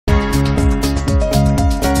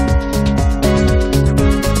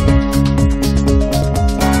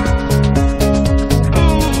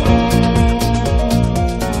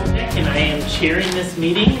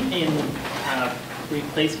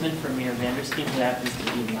replacement for Mayor Vandersteen, who happens to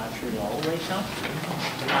be in Montreal right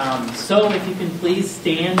now. So if you can please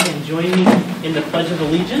stand and join me in the Pledge of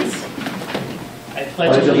Allegiance. I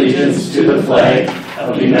pledge allegiance to the flag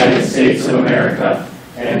of the United States of America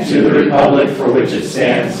and to the republic for which it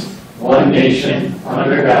stands, one nation,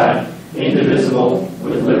 under God, indivisible,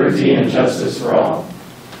 with liberty and justice for all.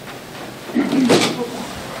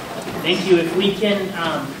 Thank you. If we can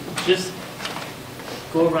just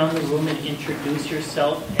go around the room and introduce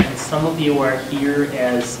yourself. And some of you are here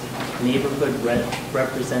as neighborhood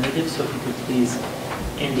representatives, so if you could please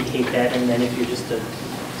indicate that. And then if you're just a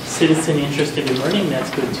citizen interested in learning, that's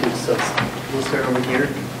good too. So we'll start over here.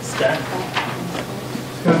 Scott.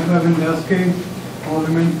 Scott Lewandowski,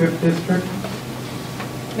 Alderman, 5th District.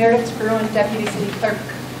 Meredith Bruin, Deputy City Clerk,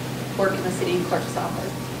 work in the City Clerk's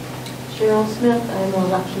office. Cheryl Smith, I'm an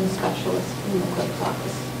election specialist in the clerk's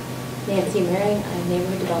office. Nancy Maring, I'm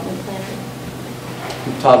neighborhood development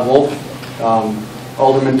planner. Todd Wolf,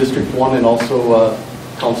 Alderman District 1 and also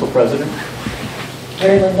Council President.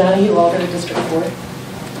 Mary Lynn Donahue, Alderman District 4.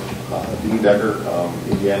 Dean Decker,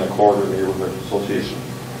 Indiana Corridor Neighborhood Association.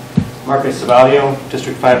 Marcus Savalio,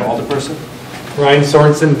 District 5 Alderperson. Ryan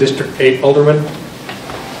Sorensen, District 8 Alderman.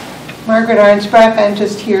 Margaret Arnsbrock, I'm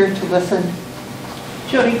just here to listen.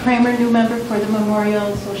 Jody Kramer, new member for the Memorial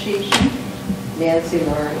Association. Nancy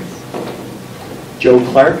Lawrence. Joe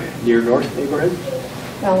Clark, Near North Neighborhood.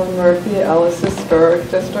 Ellen Murphy, Ellis Historic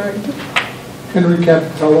District. Henry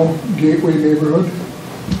Capitello, Gateway Neighborhood.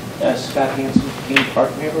 Scott Hansen, King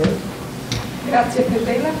Park Neighborhood. Grazie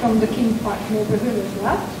Pedela from the King Park neighborhood as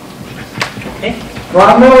well. Okay.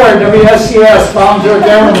 Ron Miller, WSCS, volunteer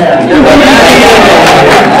cameraman.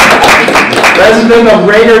 Resident of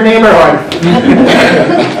Raider neighborhood.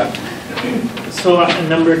 So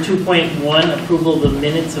number 2.1, approval of the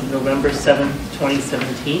minutes of November 7th,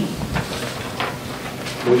 2017.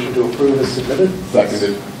 Motion to approve is submitted.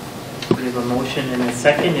 Seconded. We have a motion and a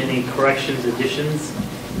second. Any corrections, additions?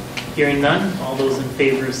 Hearing none. All those in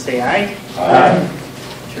favor say aye. Aye.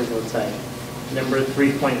 Chair votes aye. Number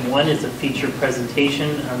 3.1 is a feature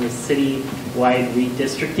presentation on the city-wide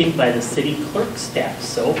redistricting by the city clerk staff.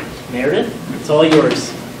 So, Meredith, it's all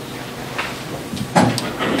yours.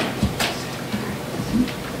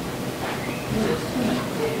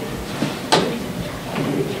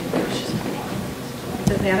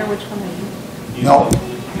 Does it matter which one I use? No.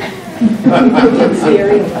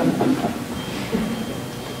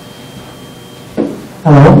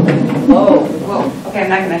 Hello. Whoa, whoa. Okay, I'm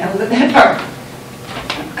not going to hold it that far.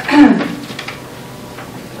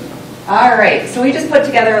 All right, so we just put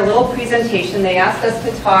together a little presentation. They asked us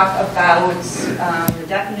to talk about the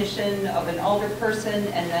definition of an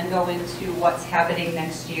alderperson and then go into what's happening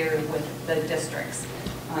next year with the districts.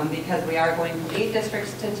 Because we are going from 8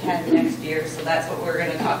 districts to 10 next year, so that's what we're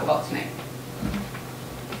going to talk about tonight.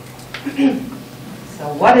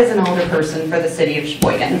 So what is an alderperson for the city of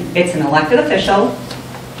Sheboygan? It's an elected official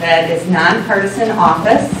that is nonpartisan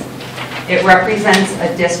office. It represents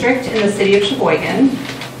a district in the city of Sheboygan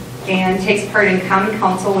and takes part in common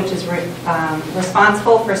council, which is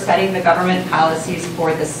responsible for setting the government policies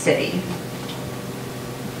for the city.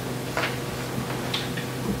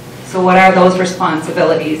 So what are those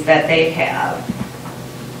responsibilities that they have?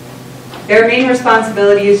 Their main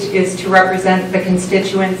responsibility is to represent the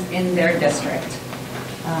constituents in their district.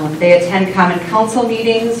 They attend common council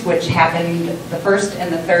meetings, which happen the first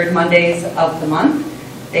and the third Mondays of the month.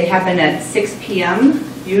 They happen at 6 p.m.,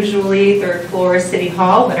 usually 3rd floor City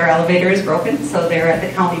Hall, but our elevator is broken, so they're at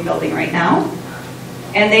the county building right now.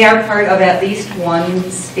 And they are part of at least one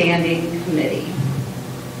standing committee.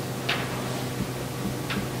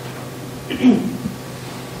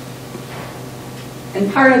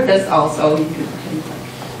 And part of this also,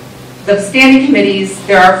 the standing committees,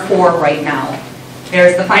 there are 4 right now.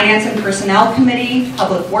 There's the Finance and Personnel Committee,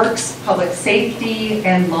 Public Works, Public Safety,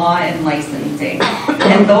 and Law and Licensing.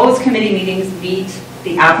 And those committee meetings meet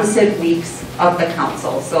the opposite weeks of the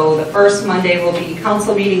council. So the first Monday will be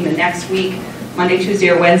council meeting, the next week, Monday, Tuesday,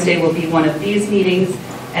 or Wednesday will be one of these meetings,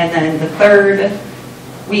 and then the third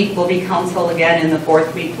week will be council again, and the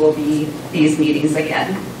fourth week will be these meetings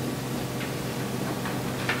again.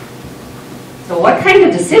 So what kind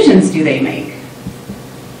of decisions do they make?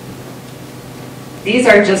 These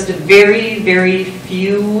are just very, very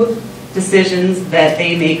few decisions that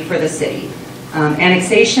they make for the city.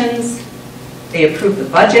 Annexations, they approve the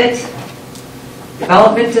budget,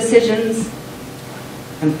 development decisions,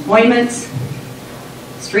 employment,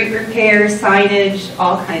 street repair, signage,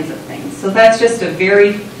 all kinds of things. So that's just a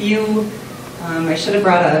very few. I should have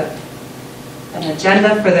brought a an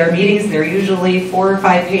agenda for their meetings. They're usually 4 or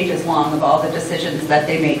 5 pages long of all the decisions that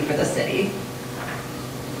they make for the city.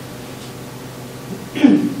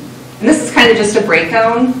 And this is kind of just a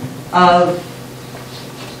breakdown of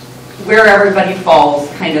where everybody falls,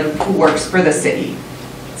 kind of who works for the city.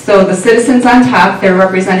 So the citizens on top, they're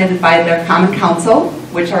represented by their common council,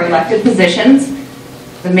 which are elected positions.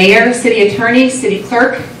 The mayor, city attorney, city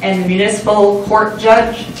clerk, and the municipal court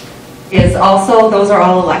judge is also, those are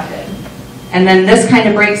all elected. And then this kind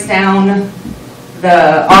of breaks down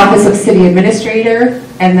the office of city administrator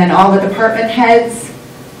and then all the department heads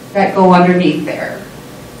that go underneath there.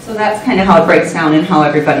 So that's kind of how it breaks down and how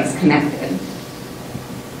everybody's connected.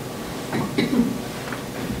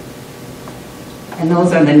 And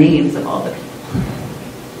those are the names of all the people.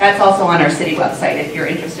 That's also on our city website if you're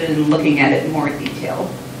interested in looking at it in more detail.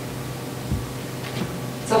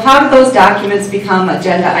 So how do those documents become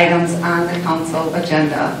agenda items on the council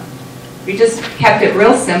agenda? We just kept it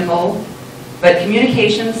real simple, but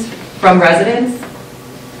communications from residents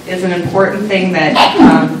is an important thing that,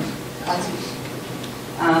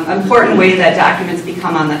 important way that documents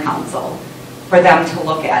become on the council for them to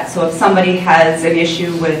look at. So if somebody has an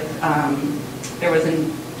issue with, there was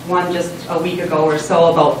one just a week ago or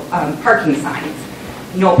so about parking signs,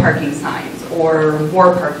 no parking signs, or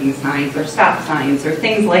more parking signs, or stop signs, or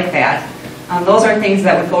things like that. Those are things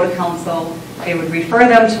that would go to council. They would refer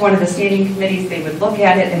them to one of the standing committees. They would look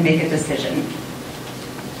at it and make a decision.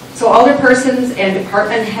 So alderpersons and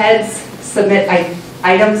department heads submit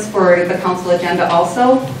items for the council agenda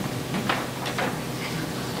also.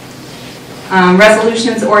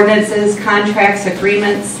 Resolutions, ordinances, contracts,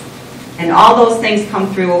 agreements, and all those things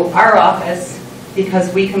come through our office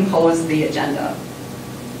because we compose the agenda.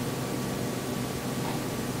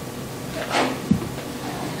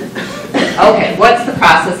 Okay, what's the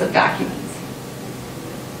process of documents?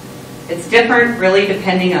 It's different really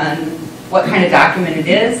depending on what kind of document it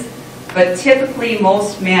is, but typically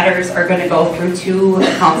most matters are going to go through 2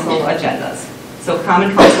 council agendas. So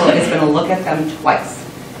Common Council is going to look at them twice.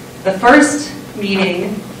 The first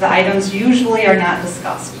meeting, the items usually are not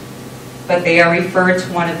discussed, but they are referred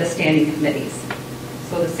to one of the standing committees.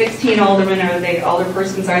 So the 16 aldermen or the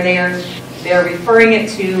alderpersons are there. They're referring it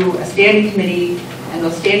to a standing committee, and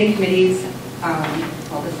those standing committees,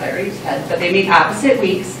 well, this I already said, but they meet opposite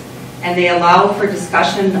weeks, and they allow for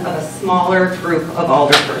discussion of a smaller group of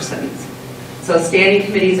alderpersons. So standing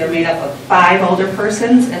committees are made up of 5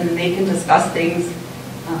 alderpersons, and then they can discuss things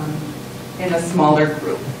in a smaller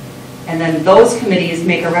group. And then those committees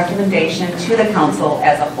make a recommendation to the council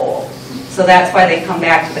as a whole. So that's why they come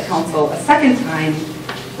back to the council a second time,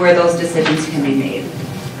 where those decisions can be made,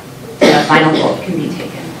 and a final vote can be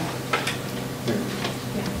taken.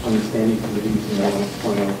 Understanding committees, and I want to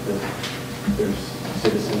point out that there's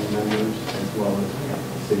citizen members as well as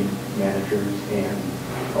city managers and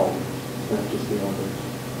alders, not just the alders.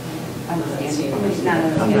 On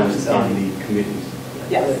the committees.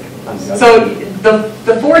 Yes. So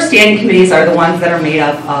the 4 standing committees are the ones that are made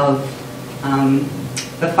up of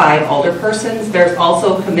the 5 alderpersons. There's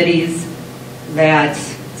also committees that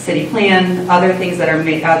city plan, other things that are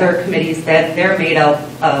made, other committees that they're made up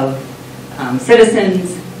of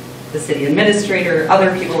citizens, the city administrator,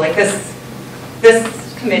 other people like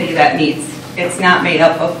this committee that meets. It's not made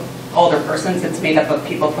up of alderpersons, it's made up of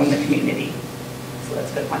people from the community. So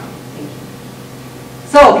that's a good point. Thank you.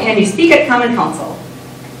 So, can you speak at Common Council?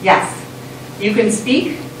 Yes. You can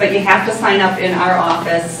speak, but you have to sign up in our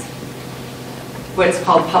office, what's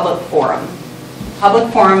called public forum.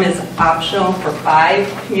 Public forum is optional for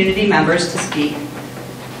 5 community members to speak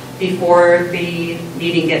before the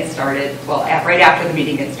meeting gets started. Well, right after the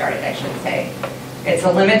meeting gets started, I should say. It's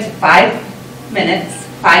a limit to 5 minutes.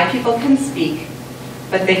 5 people can speak,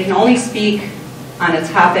 but they can only speak on a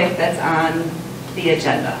topic that's on the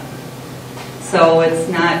agenda. So it's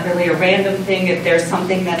not really a random thing. If there's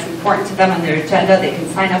something that's important to them on their agenda, they can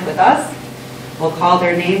sign up with us. We'll call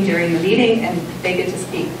their name during the meeting, and they get to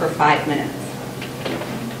speak for 5 minutes.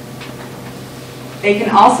 They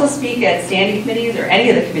can also speak at standing committees or any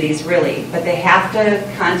of the committees, really, but they have to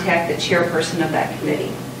contact the chairperson of that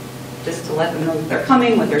committee just to let them know that they're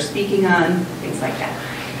coming, what they're speaking on, things like that.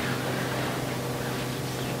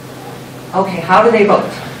 Okay, how do they vote?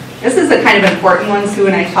 This is a kind of important one, Sue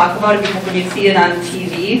and I talk about it, because when you see it on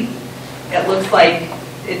TV, it looks like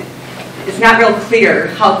it's not real clear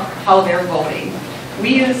how they're voting.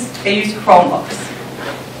 They use Chromebooks,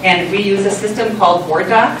 and we use a system called Board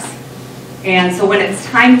Docs. And so when it's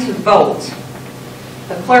time to vote,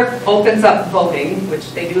 the clerk opens up voting,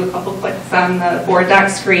 which they do a couple clicks on the Board Doc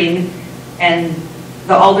screen, and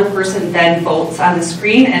the alderperson then votes on the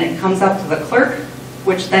screen and it comes up to the clerk,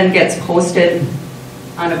 which then gets posted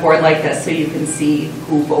on a board like this so you can see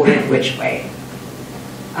who voted which way.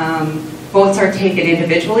 Votes are taken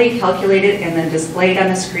individually, calculated, and then displayed on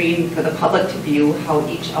a screen for the public to view how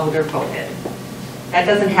each alder voted. That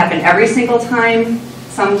doesn't happen every single time.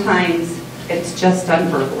 Sometimes it's just done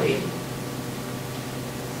verbally.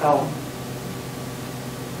 So,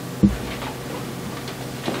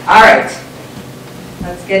 all right.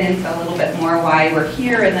 Let's get into a little bit more why we're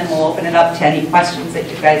here, and then we'll open it up to any questions that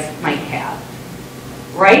you guys might have.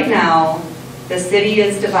 Right now, the city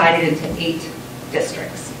is divided into 8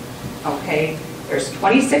 districts. Okay, there's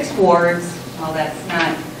 26 wards. Well, that's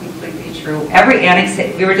not completely true. Every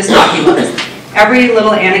annexation, we were just talking about this. Every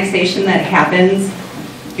little annexation that happens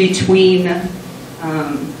between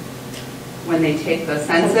when they take the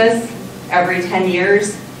census every 10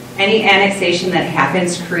 years, any annexation that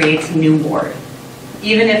happens creates a new ward,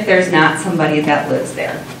 even if there's not somebody that lives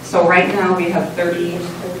there. So right now we have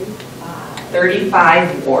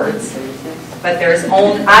 35 wards, but there's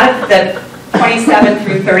only, out of the 27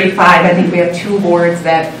 through 35, I think we have 2 wards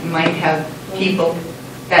that might have people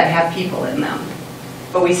in them.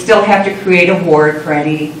 But we still have to create a ward for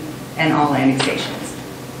any and all annexations.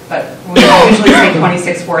 But we usually say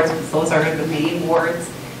 26 wards because those are the main wards.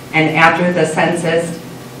 And after the census,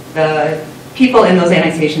 the people in those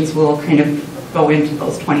annexations will kind of go into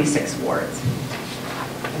those 26 wards.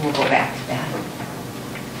 And we'll go back to that.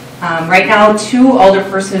 Right now, 2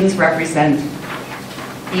 alderpersons represent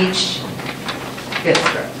each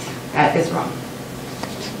district. That is wrong.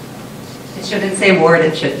 It shouldn't say ward,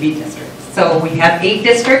 it should be district. So we have 8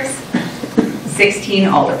 districts, 16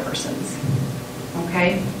 alderpersons.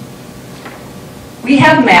 Okay? We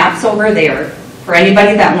have maps over there for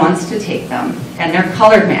anybody that wants to take them, and they're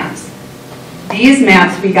colored maps. These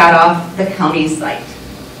maps we got off the county site.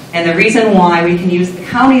 And the reason why we can use the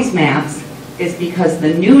county's maps is because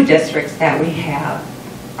the new districts that we have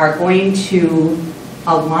are going to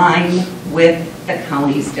align with the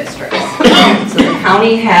county's districts. So the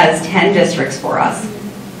county has 10 districts for us,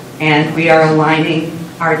 and we are aligning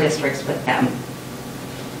our districts with them.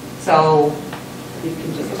 So you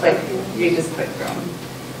can just click through them.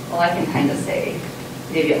 Well, I can kind of say,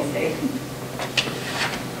 maybe I'll say.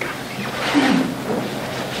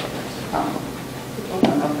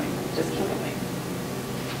 Just keep going.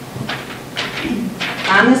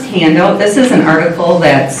 On this handout, this is an article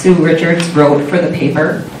that Sue Richards wrote for the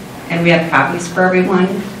paper, and we have copies for everyone,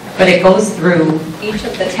 but it goes through each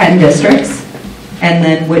of the 10 districts and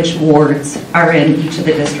then which wards are in each of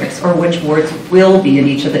the districts, or which wards will be in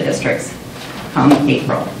each of the districts come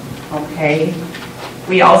April. Okay?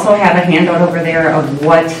 We also have a handout over there of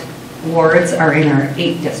what wards are in our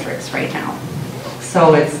 8 districts right now.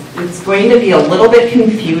 So it's going to be a little bit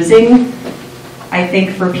confusing, I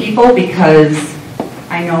think, for people, because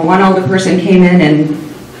I know one older person came in and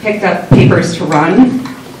picked up papers to run,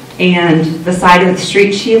 and the side of the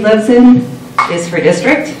street she lives in is her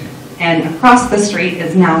district, and across the street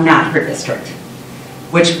is now not her district,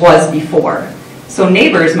 which was before. So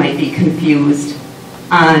neighbors might be confused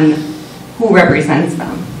on who represents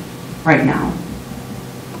them right now.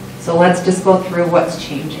 So let's just go through what's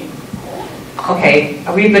changing. Okay,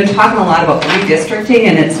 we've been talking a lot about redistricting,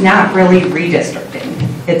 and it's not really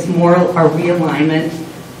redistricting. It's more a realignment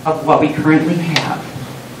of what we currently have.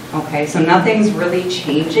 Okay, so nothing's really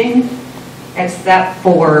changing except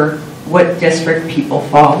for what district people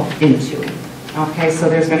fall into. Okay, so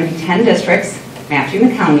there's going to be 10 districts matching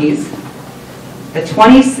the counties. The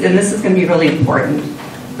 20s, and this is going to be really important,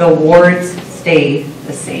 the wards stay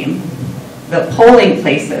the same. The polling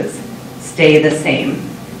places stay the same.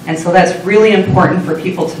 And so that's really important for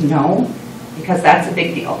people to know, because that's a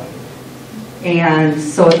big deal. And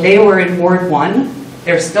so if they were in Ward 1,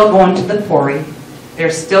 they're still going to the quarry.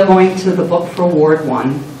 They're still going to the book for Ward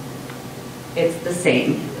 1. It's the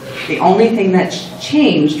same. The only thing that's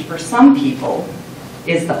changed for some people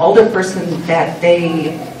is the older person that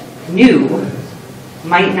they knew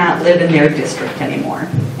might not live in their district anymore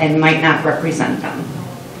and might not represent them.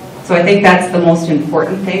 So I think that's the most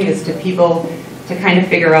important thing, is to people to kind of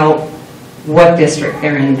figure out what district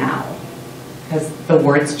they're in now, because the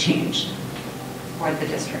words changed for the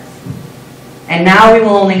districts. And now we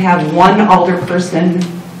will only have 1 alderperson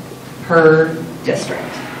per district.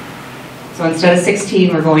 So instead of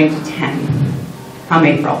 16, we're going to 10 come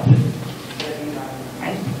April.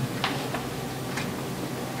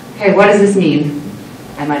 Okay, what does this mean?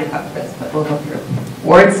 I might have covered this, but we'll go through.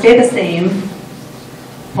 Wards stay the same.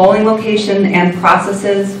 Polling location and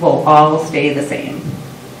processes will all stay the same.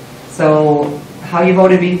 So how you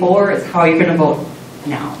voted before is how you're going to vote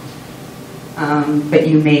now. But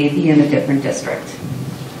you may be in a different district.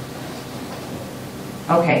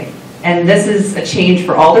 Okay, and this is a change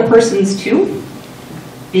for alderpersons too,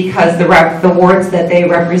 because the wards that they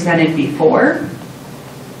represented before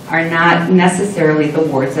are not necessarily the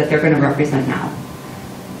wards that they're going to represent now.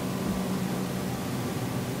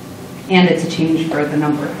 And it's a change for the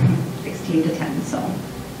number, 16 to 10, so.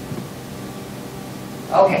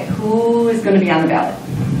 Okay, who is going to be on the ballot?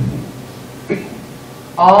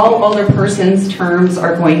 All alderpersons' terms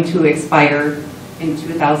are going to expire in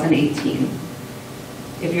 2018.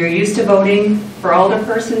 If you're used to voting for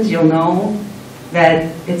alderpersons, you'll know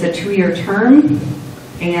that it's a 2-year term,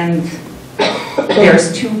 and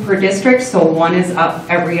there's 2 per district, so 1 is up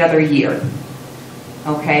every other year.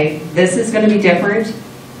 Okay, this is going to be different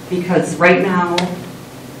because right now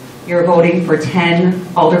you're voting for 10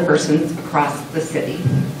 alderpersons across the city.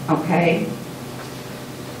 Okay?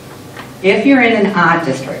 If you're in an odd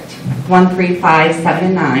district, 1, 3, 5, 7,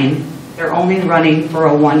 and 9, they're only running for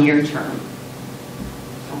a 1-year term.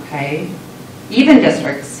 Okay? Even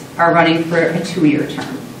districts are running for a 2-year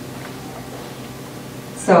term.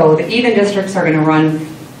 So the even districts are going to run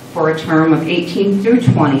for a term of 18 through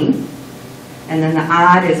 20, and then the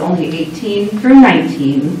odd is only 18 through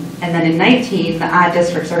 19, and then in 19, the odd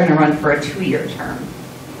districts are going to run for a 2-year term.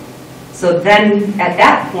 So then at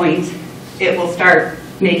that point, it will start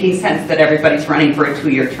making sense that everybody's running for a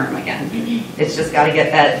 2-year term again. It's just got to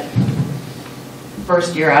get that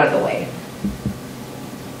first year out of the way.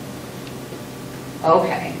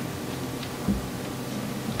 Okay.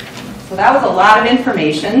 So that was a lot of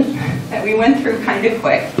information that we went through kind of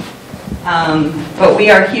quick. But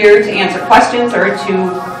we are here to answer questions or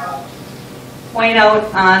to point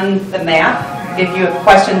out on the map if you have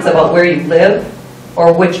questions about where you live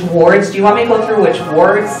or which wards. Do you want me to go through which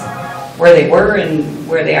wards, where they were and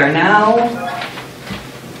where they are now?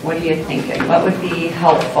 What are you thinking? What would be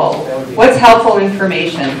helpful? What's helpful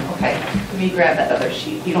information? Okay, let me grab that other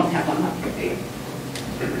sheet. You don't have one up here, do you?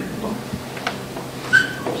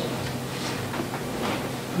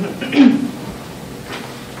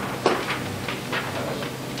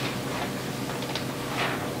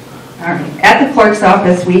 All right. At the clerk's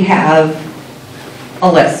office, we have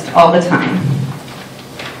a list all the time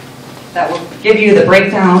that will give you the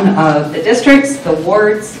breakdown of the districts, the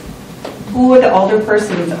wards, who the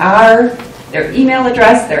alderpersons are, their email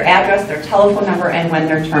address, their telephone number, and when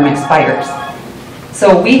their term expires.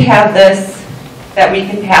 So we have this that we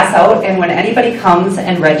can pass out, and when anybody comes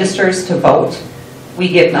and registers to vote, we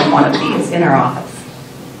give them one of these in our office.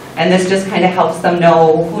 And this just kind of helps them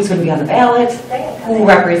know who's going to be on the ballot, who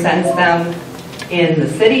represents them in the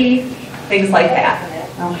city, things like that.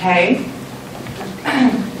 Okay?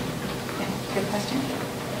 Good question.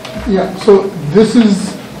 Yeah, so this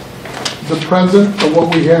is the present of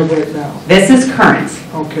what we have right now. This is current.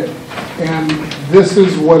 Okay. And this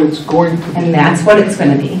is what it's going to be. And that's what it's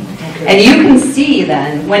going to be. Okay. And you can see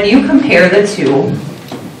then, when you compare the two,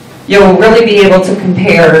 you'll really be able to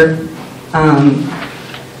compare,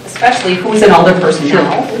 especially who's an alderperson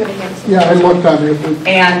now. Yeah, I looked on it.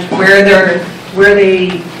 And where they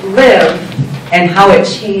live and how it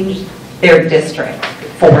changed their district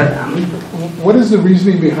for them. What is the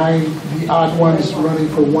reasoning behind the odd ones running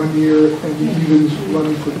for 1 year and the evens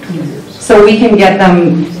running for 2 years? So we can get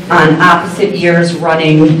them on opposite years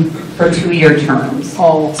running for 2-year terms.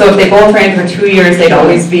 Oh. So if they both ran for 2 years, they'd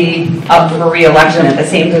always be up for re-election at the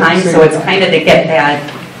same time. So it's kind of to get that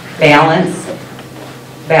balance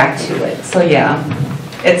back to it. So yeah,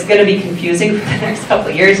 it's going to be confusing for the next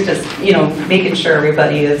couple of years, just, you know, making sure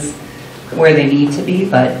everybody is where they need to be,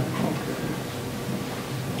 but.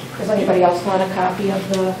 Does anybody else want a copy of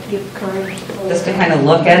the current? Just to kind of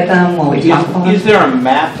look at them while we talk about it. Is there a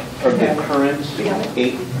map of the current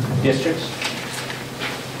 8 districts?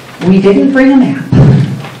 We didn't bring a map.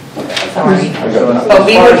 Sorry. But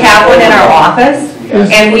we would have one in our office,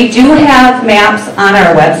 and we do have maps on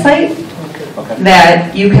our website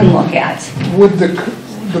that you can look at. Would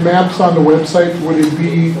the maps on the website, would it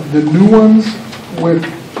be the new ones with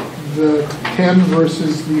the 10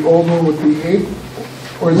 versus the old one with the 8?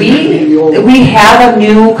 Or is it the old one? We have a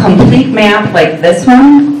new complete map like this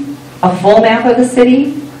one, a full map of the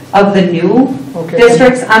city, of the new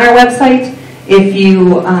districts on our website. If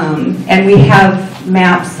you, and we have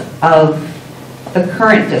maps of the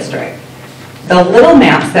current district. The little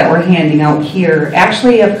maps that we're handing out here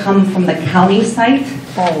actually have come from the county site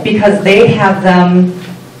because they have them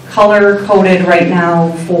color-coded right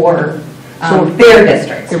now for their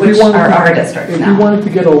districts, which are our districts now. If we wanted to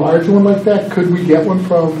get a large one like that, could we get one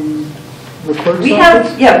from the clerk's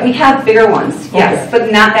office? We have bigger ones, yes,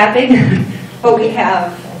 but not that big. But we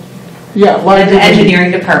have, Yeah, larger. the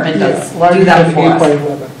engineering department does larger do that than for 8 by us.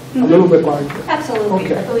 11, a little bit larger. Absolutely.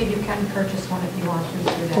 Okay. I believe you can purchase one if you want to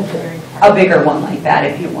through the engineering A department. bigger one like that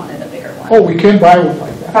if you wanted a bigger one. Oh, we can buy one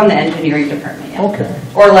like that? From the engineering department, yeah. Okay.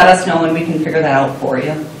 Or let us know and we can figure that out for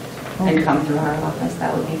you and come through our office.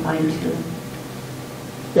 That would be fine too.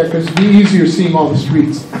 Yeah, because it'd be easier seeing all the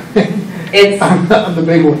streets It's, on the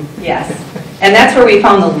big one. yes. And that's where we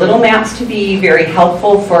found the little maps to be very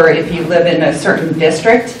helpful for if you live in a certain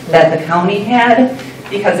district that the county had,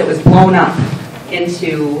 because it was blown up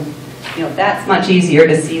into, you know, that's much easier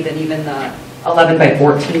to see than even the 11 by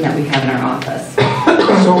 14 that we have in our office.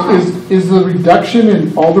 So is the reduction in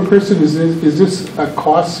alderperson, is this a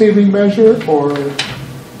cost-saving measure, or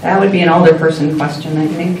That would be an alderperson question, I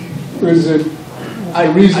think. is it I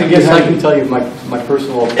the reason? guess I behind can tell you my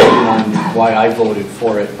personal opinion on why I voted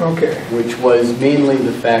for it, it? Okay, which was mainly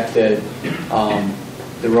the fact that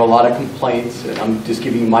there were a lot of complaints, and I'm just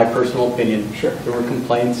giving you my personal opinion. Sure. There were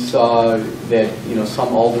complaints that, you know,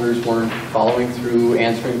 some alders weren't following through,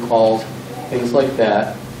 answering calls, things like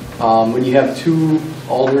that. When you have 2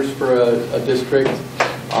 alders for a district,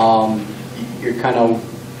 you're kind of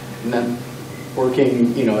not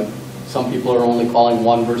working, you know, some people are only calling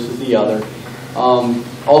one versus the other.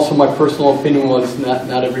 Also, my personal opinion was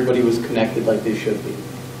not everybody was connected like they should be.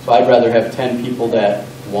 So I'd rather have 10 people that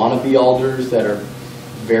want to be alders, that are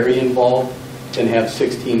very involved, than have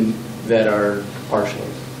 16 that are partially,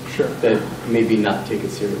 sure. that maybe not take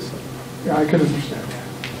it seriously. Yeah, I can understand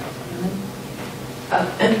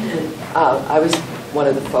that. I was one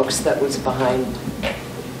of the folks that was behind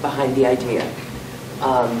the idea.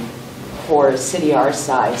 For a city our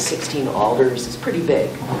size, 16 alders is pretty big.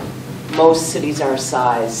 Most cities our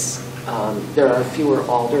size, there are fewer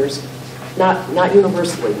alders. Not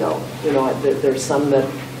universally though. You know, there's some that,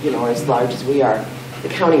 you know, are as large as we are. The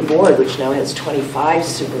county board, which now has 25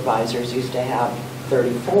 supervisors, used to have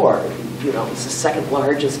 34. You know, it's the second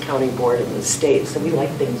largest county board in the state, so we like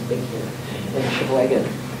things big here in Sheboygan.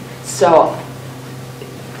 So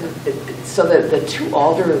the 2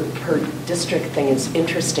 alder per district thing is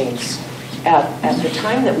interesting. At the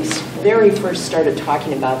time that we very first started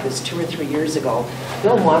talking about this 2 or 3 years ago,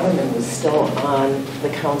 Bill Waterman was still on the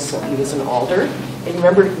council. He was an alder. And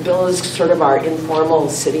remember, Bill is sort of our informal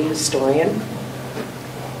city historian.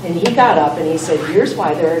 And he got up and he said, here's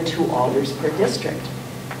why there are 2 alders per district.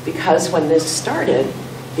 Because when this started,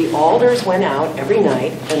 the alders went out every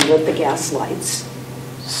night and lit the gas lights.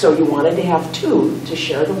 So you wanted to have 2 to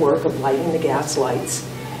share the work of lighting the gas lights.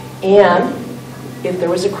 And if there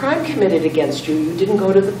was a crime committed against you, you didn't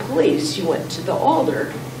go to the police, you went to the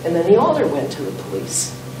alder, and then the alder went to the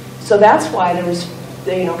police. So that's why there was,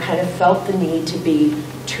 they, you know, kind of felt the need to be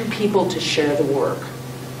 2 people to share the work.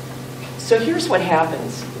 So here's what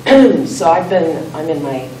happens. So I'm in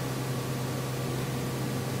my,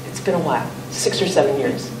 it's been a while, 6 or 7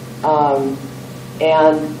 years.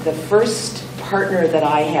 And the first partner that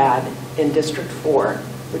I had in District 4,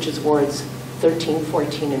 which is wards 13,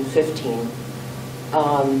 14, and 15,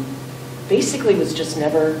 basically was just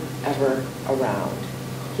never, ever around.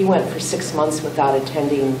 He went for 6 months without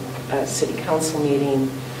attending a city council meeting.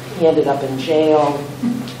 He ended up in jail.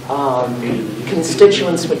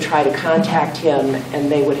 Constituents would try to contact him, and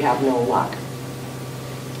they would have no luck.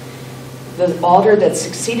 The alder that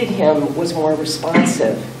succeeded him was more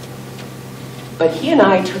responsive. But he and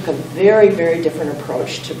I took a very, very different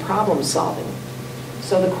approach to problem solving.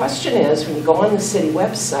 So the question is, when you go on the city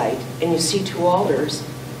website and you see 2 alders,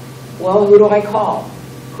 well, who do I call?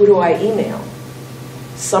 Who do I email?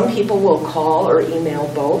 Some people will call or email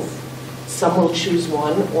both. Some will choose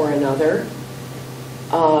one or another.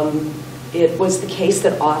 It was the case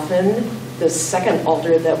that often the second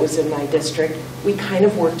alder that was in my district, we kind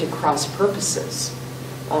of worked at cross purposes.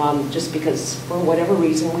 Just because, for whatever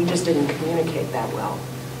reason, we just didn't communicate that well.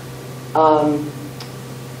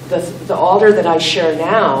 The alder that I share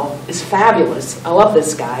now is fabulous. I love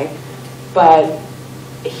this guy, but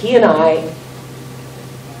he and I,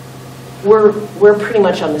 we're pretty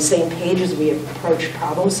much on the same page as we approach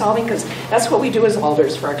problem solving, because that's what we do as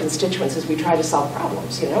alders for our constituents, is we try to solve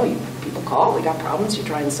problems. You know, people call, we got problems, you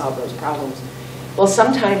try and solve those problems. Well,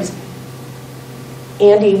 sometimes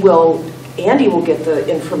Andy will get the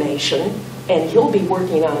information, and he'll be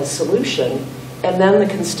working on a solution, and then the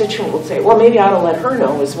constituent will say, well, maybe I ought to let her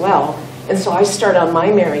know as well. And so I start on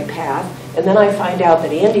my merry path, and then I find out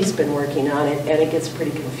that Andy's been working on it, and it gets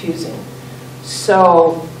pretty confusing.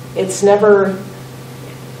 So it's never,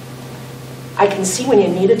 I can see when you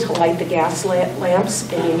needed to light the gas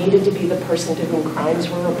lamps and you needed to be the person to whom crimes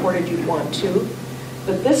were reported, you'd want 2.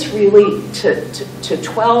 But this really, to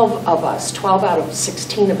 12 of us, 12 out of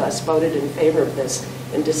 16 of us voted in favor of this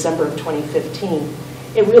in December of 2015.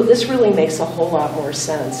 This really makes a whole lot more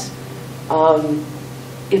sense.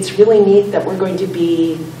 It's really neat that we're going to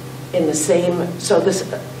be in the same, so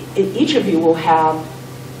each of you will have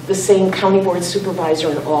the same county board supervisor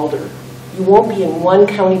and alder. You won't be in one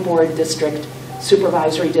county board district,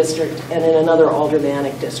 supervisory district, and in another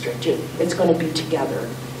aldermanic district. It's going to be together.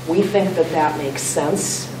 We think that that makes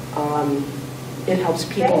sense. It helps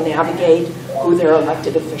people navigate who their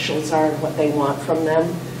elected officials are and what they want from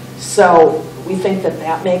them. So we think that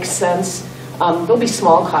that makes sense. There'll be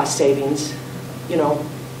small cost savings. You know,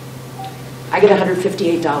 I get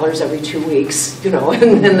 $158 every 2 weeks, you know,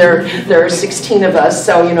 and then there are 16 of us,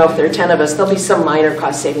 so, you know, if there are 10 of us, there'll be some minor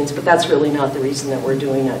cost savings, but that's really not the reason that we're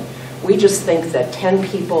doing it. We just think that 10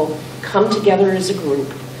 people come together as a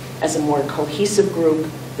group, as a more cohesive group.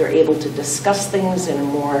 They're able to discuss things in a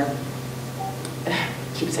more, I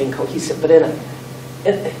keep saying cohesive, but in a,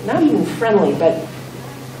 not even friendly, but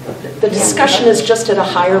the discussion is just at a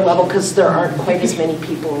higher level because there aren't quite as many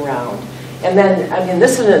people around. And then, I mean,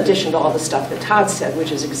 this is in addition to all the stuff that Todd said,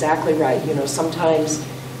 which is exactly right. You know, sometimes,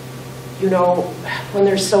 you know, when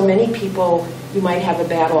there's so many people, you might have a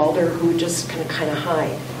bad alder who just can kind of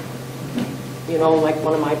hide. You know, like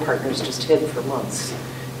one of my partners just hid for months.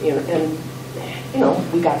 You know, and, you know,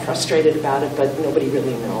 we got frustrated about it, but nobody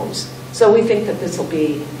really knows. So we think that this will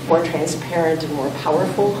be more transparent and more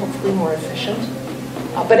powerful, hopefully more efficient.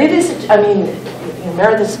 But it is, I mean, you know,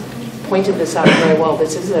 Meredith pointed this out very well.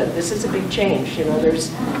 This is a big change. You know,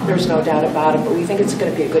 there's no doubt about it. But we think it's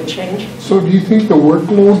going to be a good change. So, do you think the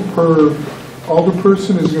workload per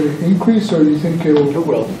alderperson is going to increase, or do you think it will? It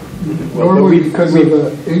will. Normally, because of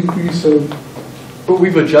the increase of. But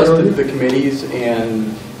we've adjusted the committees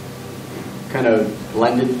and kind of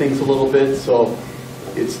blended things a little bit. So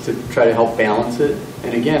it's to try to help balance it.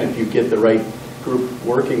 And again, if you get the right group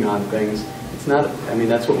working on things, it's not. I mean,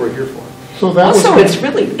 that's what we're here for. So that also, it's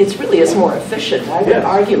really is more efficient, I would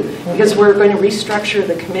argue, because we're going to restructure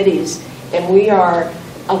the committees, and we are,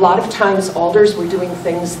 a lot of times alders, we're doing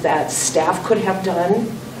things that staff could have done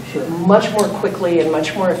much more quickly and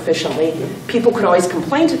much more efficiently. People could always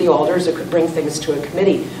complain to the alders or could bring things to a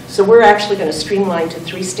committee. So we're actually going to streamline to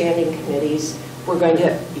 3 standing committees. We're going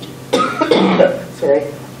to, sorry,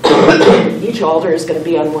 each alder is going to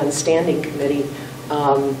be on 1 standing committee.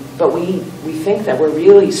 But we think that we're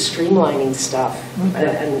really streamlining stuff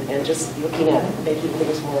and just looking at making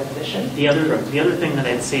things more efficient. The other thing that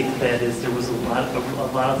I'd say to that is there was a lot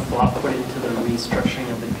of thought put into the restructuring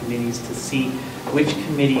of the committees to see which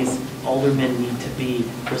committees aldermen need to be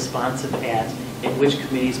responsive at and which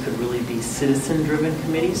committees could really be citizen-driven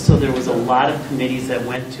committees. So there was a lot of committees that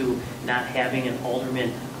went to not having an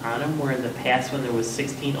alderman on them, where in the past when there was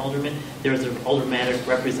 16 aldermen, there was an aldermanic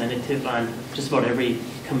representative on just about every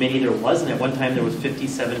committee there was, and at one time there was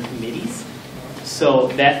 57 committees. So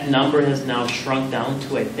that number has now shrunk down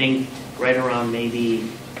to, I think, right around maybe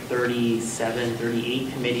 37,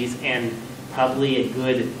 38 committees, and probably a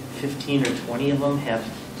good 15 or 20 of them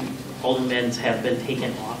aldermen have been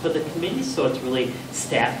taken off of the committees, so it's really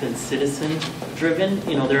staff and citizen driven.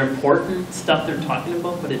 You know, they're important stuff they're talking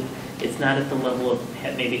about, but it's not at the level of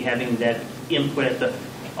maybe having that input at the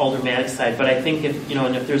aldermanic side. But I think if, you know,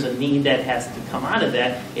 and if there's a need that has to come out of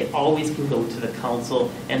that, it always can go to the council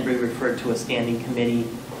and be referred to a standing committee,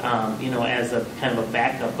 you know, as a kind of a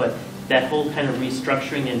backup. But that whole kind of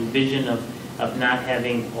restructuring and vision of not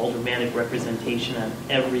having aldermanic representation on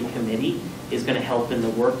every committee is going to help in the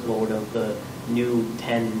workload of the new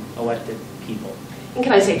 10 elected people. And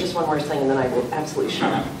can I say just one more thing, and then I will absolutely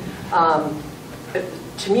shut up.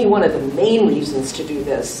 To me, one of the main reasons to do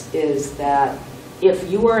this is that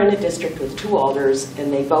if you are in a district with 2 alders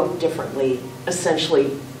and they vote differently,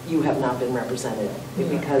 essentially you have not been represented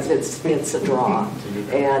because it's a draw.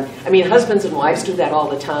 And I mean, husbands and wives do that all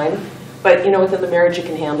the time, but you know, within the marriage you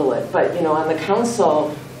can handle it. But you know, on the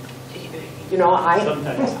council, you know, I don't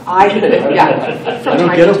get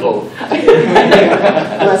a vote.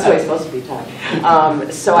 That's the way it's supposed to be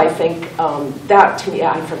done. So I think that, to me,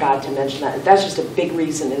 I forgot to mention that. That's just a big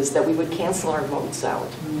reason, is that we would cancel our votes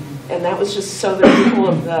out. And that was just so that people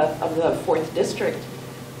of the 4th district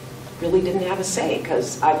really didn't have a say,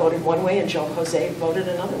 because I voted one way and Joe Jose voted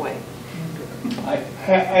another way. I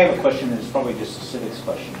have a question that's probably just a civics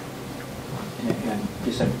question. And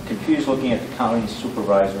just I'm confused looking at the county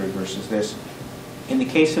supervisory versus this. In the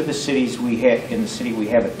case of the cities, we have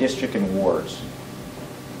a district and wards.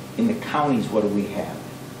 In the counties, what do we have?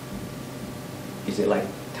 Is it like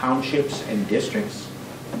townships and districts?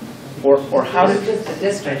 Or how It's did, just the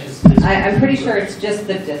districts. I'm pretty sure it's just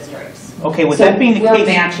the districts. okay, with So that being the we're case.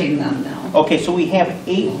 matching them now. Okay, so we have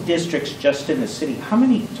 8 districts just in the city. How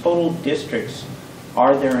many total districts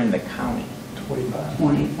are there in the county? 25.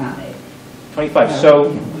 25.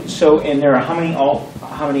 So, and there are how many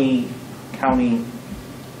county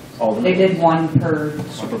aldermen? They did one per,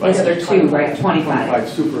 Supervisor. is there 2, right? 25.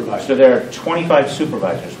 supervisors. So there are 25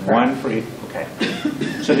 supervisors, one for each, okay.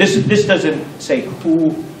 So this doesn't say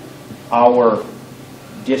who our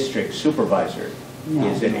district supervisor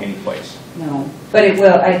is in any place. No, but it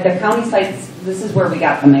will, the county sites, this is where we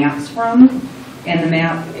got the maps from. And the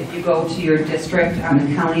map, if you go to your district on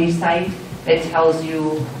the county site, it tells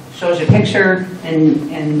you, shows you a picture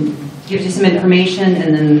and gives you some information,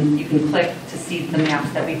 and then you can click to see the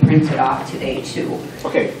maps that we printed off today too.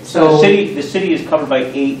 Okay, so the city is covered by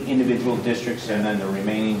 8 individual districts, and then the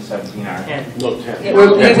remaining 17 are? 10. No, 10. It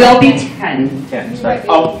will be 10. 10, sorry.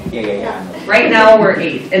 Oh, yeah. Right now, we're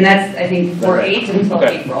 8, and that's, I think, we're 8 until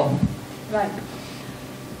Okay. April. Right.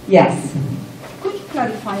 Yes. Could you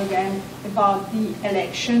clarify again about the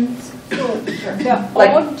elections? So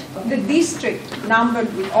the district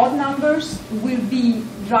numbered with odd numbers will be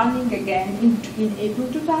running again in April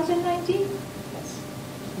 2019?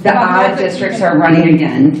 The odd districts are running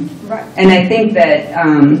again. Right. And I think that,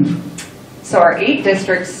 so our 8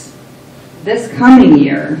 districts this coming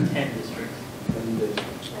year, 10 districts.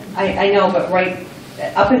 I know, but right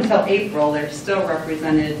up until April, they're still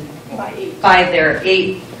represented By 8. by their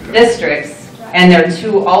 8 districts and their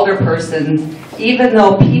 2 alderpersons, even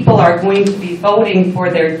though people are going to be voting for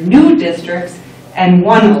their new districts and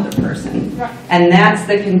 1 alderperson. Right. And that's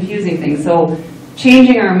the confusing thing. So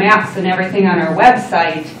changing our maps and everything on our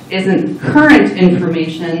website isn't current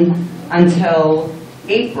information until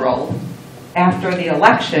April, after the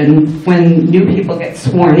election, when new people get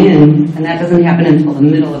sworn in, and that doesn't happen until the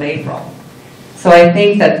middle of April. So I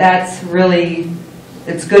think that that's really,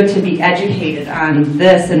 it's good to be educated on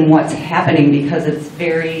this and what's happening, because it's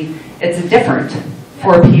different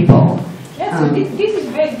for people. Yes, so this is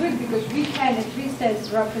very good, because we can, at least as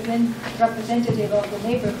representative of the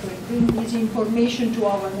neighborhood, bring this information to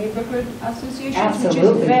our neighborhood associations, Absolutely.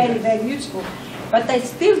 which is very, very useful. But I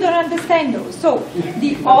still don't understand those. So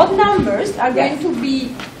the odd numbers are going to be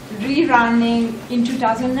rerunning in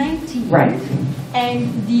 2019. Right.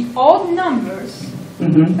 And the odd numbers,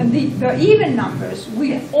 the even numbers,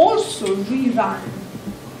 will also rerun.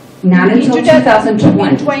 Not until 2020.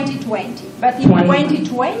 In 2020. But in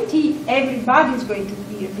 2020, everybody's going to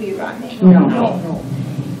be rerunning. No.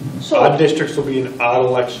 So, Odd districts will be in odd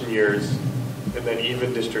election years, and then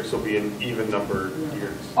even districts will be in even number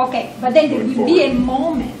years. okay, but then there Going will be a forward.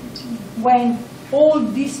 moment when all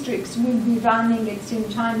districts will be running at the same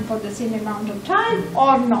time for the same amount of time,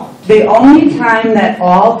 or not? The only time that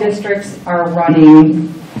all districts are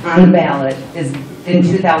running on the ballot is in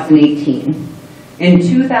 2018. In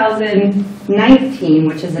 2019,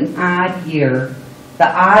 which is an odd year, the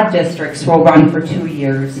odd districts will run for 2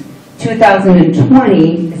 years.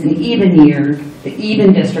 2020 is an even year. The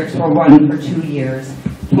even districts will run for 2 years.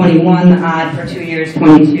 21, the odd for 2 years.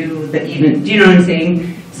 22, the even. Do you know what I'm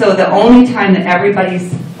saying? So the only time that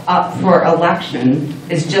everybody's up for election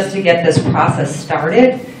is just to get this process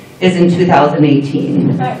started is in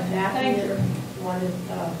 2018. Thank you.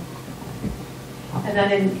 And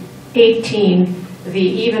then in 18, the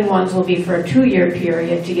even ones will be for a 2-year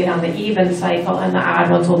period to get on the even cycle, and the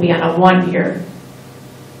odd ones will be on a 1-year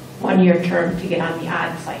term to get on the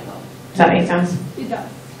odd cycle. Does that make sense? It does.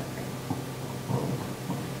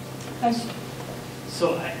 Thank you.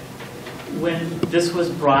 So when this was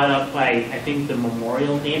brought up by, I think, the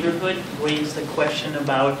Memorial neighborhood, raised the question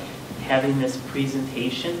about having this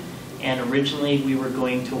presentation, and originally we were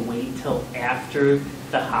going to wait till after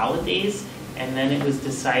the holidays, and then it was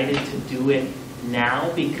decided to do it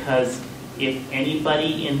now, because if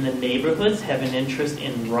anybody in the neighborhoods have an interest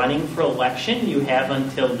in running for election, you have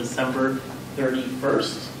until December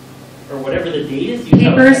 31st, or whatever the date is.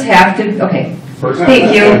 Papers have to, okay,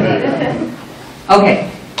 thank you. Okay,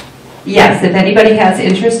 yes, if anybody has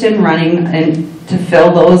interest in running and to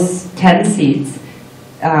fill those 10 seats,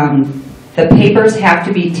 the papers have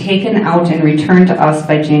to be taken out and returned to us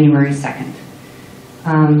by January 2nd.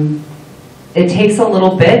 It takes a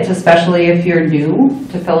little bit, especially if you're new,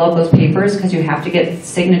 to fill out those papers, because you have to get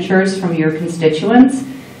signatures from your constituents.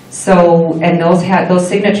 So, and those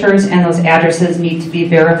signatures and those addresses need to be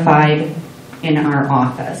verified in our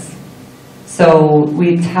office. So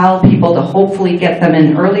we tell people to hopefully get them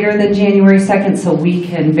in earlier than January 2nd so we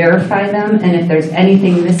can verify them, and if there's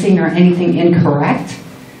anything missing or anything incorrect,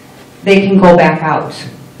 they can go back out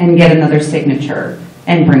and get another signature.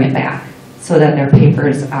 and bring it back so that their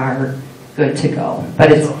papers are good to go.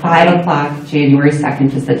 But it's 5 o'clock, January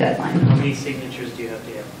 2nd is the deadline. How many signatures do you have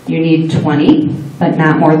to have? You need 20, but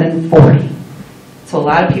not more than 40. So a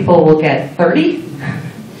lot of people will get 30,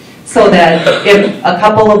 so that if a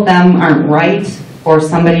couple of them aren't right, or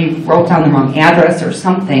somebody wrote down the wrong address or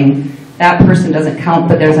something, that person doesn't count,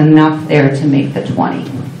 but there's enough there to make the 20.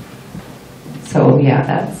 So yeah,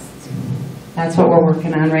 that's what we're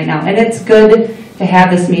working on right now. And it's good to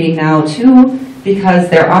have this meeting now too, because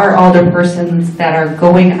there are alderpersons that are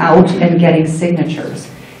going out and getting signatures.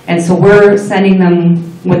 And so we're sending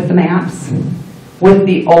them with the maps, with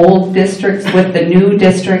the old districts, with the new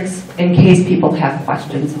districts, in case people have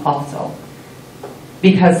questions also.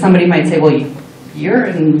 Because somebody might say, well, you're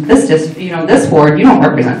in this district, this ward, you don't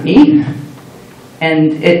represent me.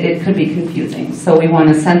 And it could be confusing. So we want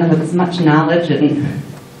to send them with as much knowledge and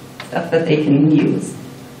stuff that they can use.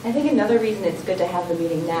 I think another reason it's good to have the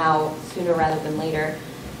meeting now, sooner rather than later,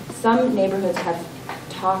 some neighborhoods have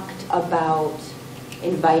talked about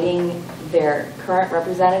inviting their current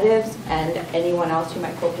representatives and anyone else who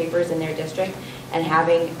might pull papers in their district and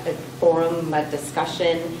having a forum, a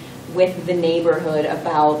discussion with the neighborhood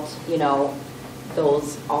about,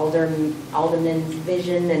 those aldermen's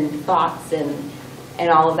vision and thoughts and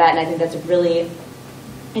all of that. And I think that's a really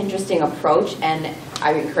interesting approach, and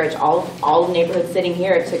I encourage all the neighborhoods sitting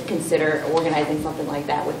here to consider organizing something like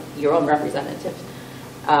that with your own representatives.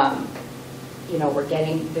 We're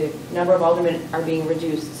getting, the number of aldermen are being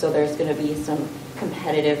reduced, so there's going to be some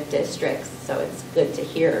competitive districts, so it's good to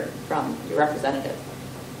hear from your representative.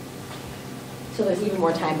 So there's even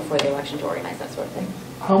more time before the election to organize that sort of thing.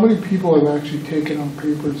 How many people have actually taken out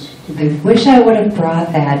papers I wish I would have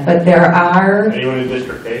brought that, but there are... Anyone in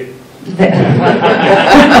District 8?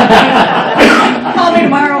 Call me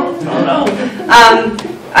tomorrow.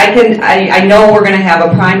 I know we're going to have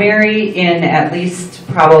a primary in at least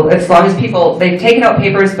probably, as long as people, they've taken out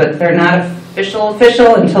papers, but they're not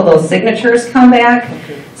official until those signatures come back.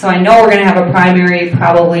 Okay. So I know we're going to have a primary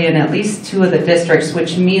probably in at least 2 of the districts,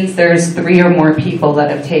 which means there's 3 or more people that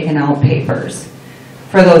have taken out papers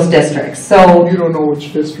for those districts. So you don't know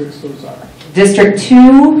which districts those are? District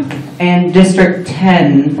 2 and District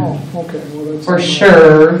 10. Oh, okay. Well, that's for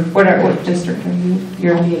sure. What district are you?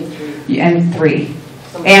 You're and 3.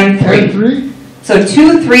 And 3. So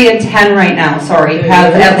 2, 3, and 10 right now. Sorry,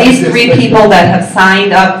 have at least 3 people that have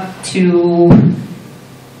signed up to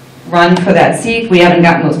run for that seat. We haven't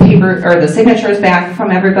gotten those the signatures back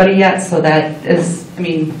from everybody yet. So that is,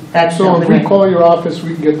 that's so if we call your office,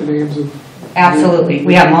 we can get the names of. Absolutely.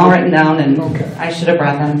 We have them all written down, and okay. I should have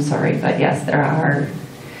brought them, I'm sorry, but yes, there are.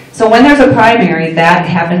 So when there's a primary, that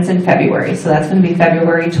happens in February, so that's going to be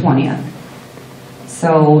February 20th.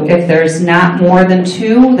 So if there's not more than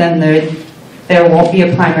 2, then there won't be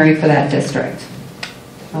a primary for that district.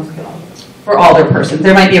 Okay. For alderpersons.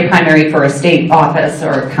 There might be a primary for a state office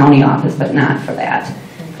or a county office, but not for that.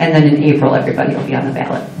 And then in April, everybody will be on the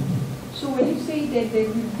ballot. So when you say that there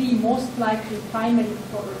will be most likely primary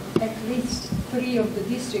for at least 3 of the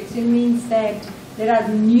districts, it means that there are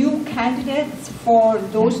new candidates for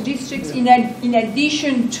those districts in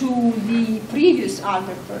addition to the previous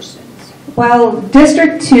alderpersons? Well,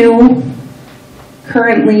 District 2,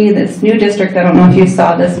 currently, this new district, I don't know if you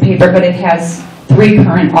saw this paper, but it has 3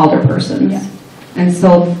 current alderpersons. Yeah. And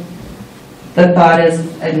so the thought is,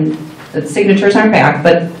 and the signatures aren't back,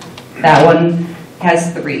 but that one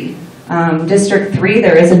has 3. District 3,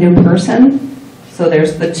 there is a new person. So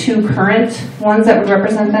there's the 2 current ones that would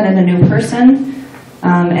represent that and a new person.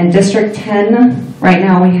 And District 10, right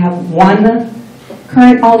now we have 1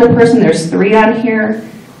 current alderperson. There's 3 on here,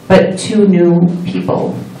 but 2 new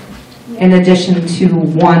people in addition to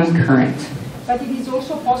 1 current. But it is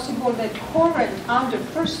also possible that current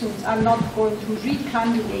alderpersons are not going to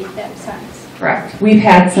recandidate themselves. Correct. We've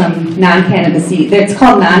had some non-candidacy, it's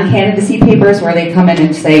called non-candidacy papers, where they come in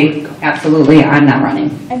and say, absolutely, I'm not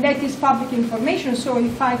running. And that is public information, so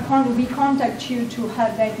if we contact you to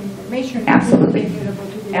have that information, absolutely. It will be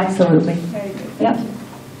available to the absolutely. Very good. Yep.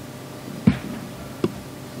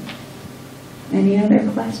 Any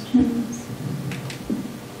other questions?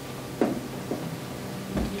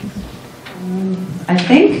 I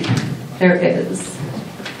think there is.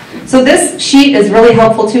 So this sheet is really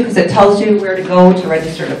helpful too, because it tells you where to go to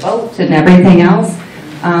register to vote and everything else.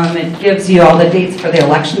 It gives you all the dates for the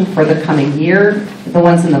election for the coming year, the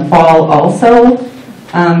ones in the fall also.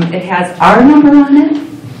 It has our number on it.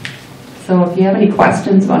 So if you have any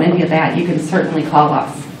questions about any of that, you can certainly call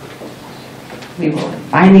us. We will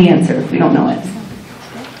find the answer if we don't know it.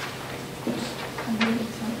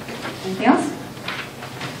 Anything else?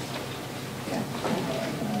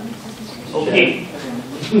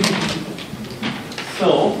 So,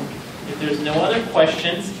 if there's no other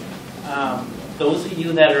questions, those of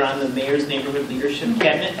you that are on the Mayor's Neighborhood Leadership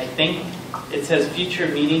Cabinet, I think it says future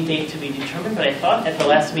meeting date to be determined, but I thought at the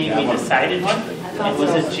last meeting we decided one. And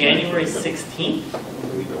was it January 16th?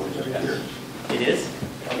 It is?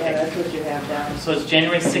 Okay. Yeah, that's what you have down. So it's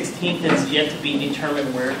January 16th, it's yet to be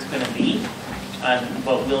determined where it's going to be,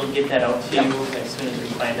 but we'll get that out to you as soon as we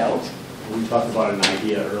find out. We talked about an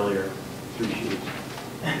idea earlier, 3 sheets.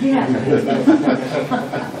 Yeah.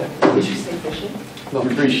 Did you say fishing? No,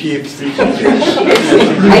 3 sheeps. 3 sheeps. Ice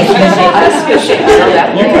fishing, so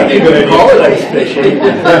that might be a good idea. Call it ice fishing.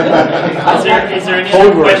 Is there any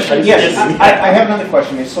other questions? Yes, I have another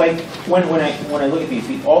question. It's like, when I look at these,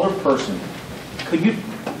 the alder person, could you,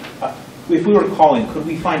 if we were calling, could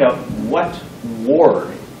we find out what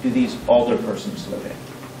ward do these alder persons live in?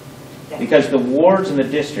 Because the wards and the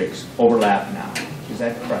districts overlap now. Is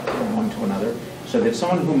that correct, from one to another? So that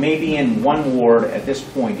someone who may be in one ward at this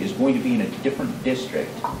point is going to be in a different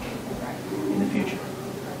district in the future.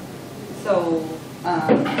 So,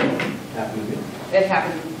 it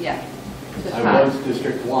happened, yeah. I was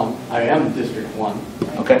District 1. I am District 1.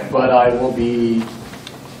 Okay. But I will be,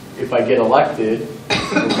 if I get elected,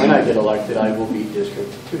 or when I get elected, I will be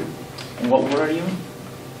District 2. And what ward are you in?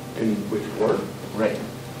 In which ward? Right.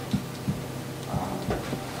 I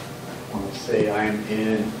want to say I'm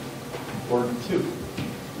in Ward 2.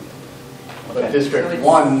 But Okay. District So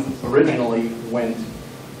 1 originally went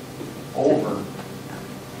over.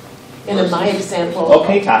 And in my example.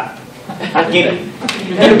 Okay, Todd. I get it.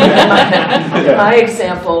 In my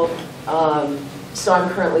example, so I'm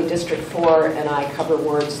currently District 4 and I cover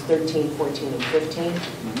wards 13, 14, and 15.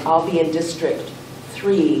 I'll be in District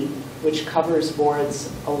 3, which covers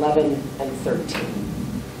wards 11 and 13.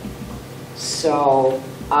 So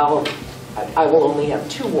I will only have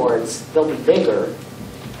 2 wards. They'll be bigger,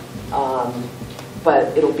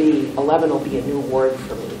 but 11 will be a new ward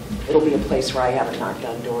for me. It'll be a place where I haven't knocked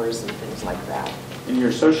on doors and things like that. And your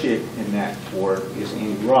associate in that ward is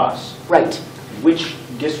Andy Ross. Right. Which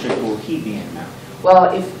district will he be in now?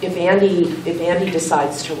 Well, if Andy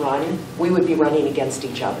decides to run, we would be running against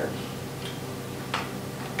each other.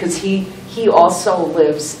 Because he also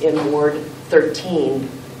lives in Ward 13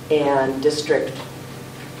 and District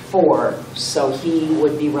 4, so he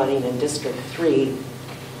would be running in District 3,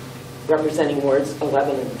 representing wards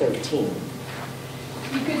 11 and 13.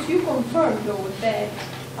 Because you confirmed, though, that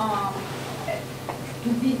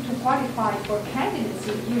to qualify for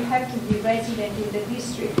candidacy, you have to be resident in the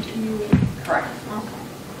district. Correct. Okay.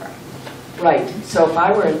 Correct. Right. So if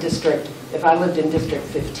I lived in District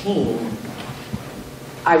 15,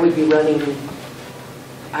 I would be running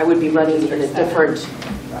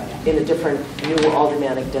in a different new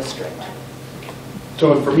aldermanic district.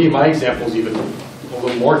 So for me, my example is even a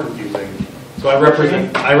little more confusing. So I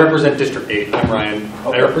represent District 8. I'm Ryan.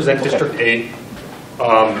 Okay. I represent District 8.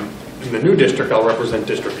 In the new district, I'll represent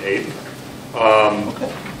District 8.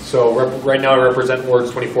 So right now I represent wards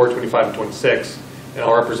 24, 25, and 26, and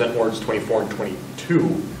I'll represent wards 24 and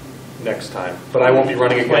 22 next time. But I won't be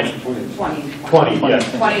running against 20, yes. 20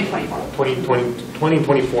 and 24. 20 and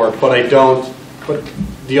 24, but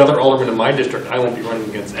the other alderman in my district, I won't be running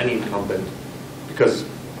against any incumbent because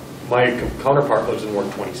my counterpart lives in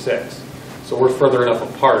Ward 26. So we're further enough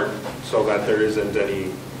apart so that there isn't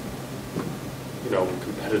any,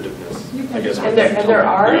 competitiveness, I guess. And there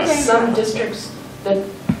are some districts that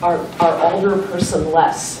are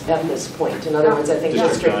alderperson-less at this point. In other words, I think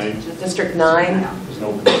District 9. There's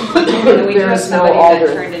no. We do have somebody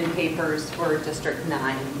that turned in papers for District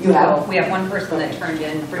 9. You have? So we have one person that turned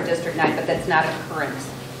in for District 9, but that's not a current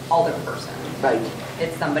alder person. Right.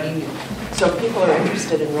 It's somebody new. So people are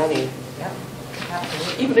interested in running. Yep.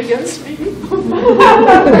 Absolutely. Even against me.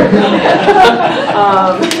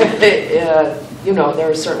 There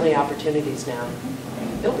are certainly opportunities now.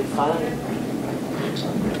 It'll be fun.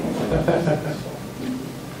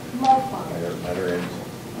 More fun.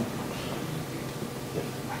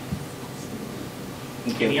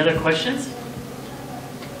 Any other questions?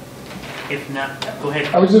 If not, go ahead.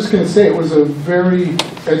 I was just going to say, it was a very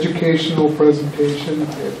educational presentation.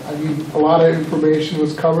 I mean, a lot of information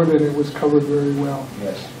was covered, and it was covered very well.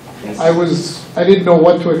 Yes. I didn't know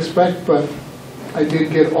what to expect, but I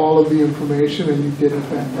did get all of the information, and you did a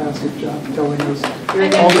fantastic job telling us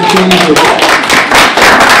all the changes.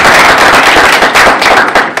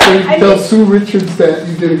 So you tell Sue Richards that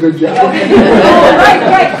you did a good job.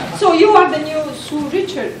 Right. So you are the new Sue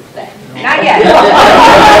Richards then? Not yet.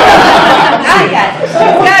 Not yet.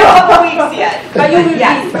 Not a couple weeks yet. But you will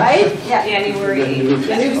Yes. be, right? Yeah, January 8th.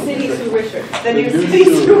 The new city supervisor. The new city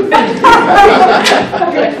supervisor.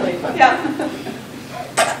 Yeah.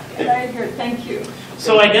 Very good, thank you.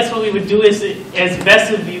 So I guess what we would do is, as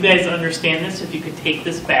best as you guys understand this, if you could take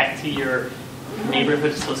this back to your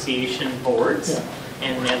neighborhood association boards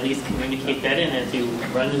and at least communicate that, and as you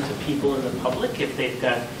run into people in the public, if they've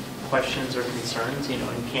got questions or concerns, and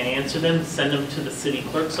can't answer them, send them to the city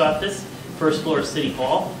clerk's office, first floor of City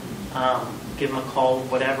Hall. Give them a call,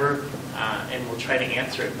 whatever, and we'll try to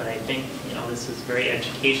answer it. But I think, this is very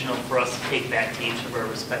educational for us to take back to each of our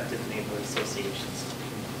respective neighborhood associations.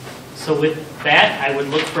 So with that, I would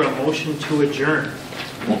look for a motion to adjourn.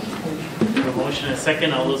 A motion and a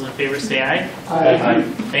second. All those in favor say aye. Aye.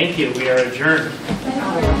 Thank you. We are adjourned.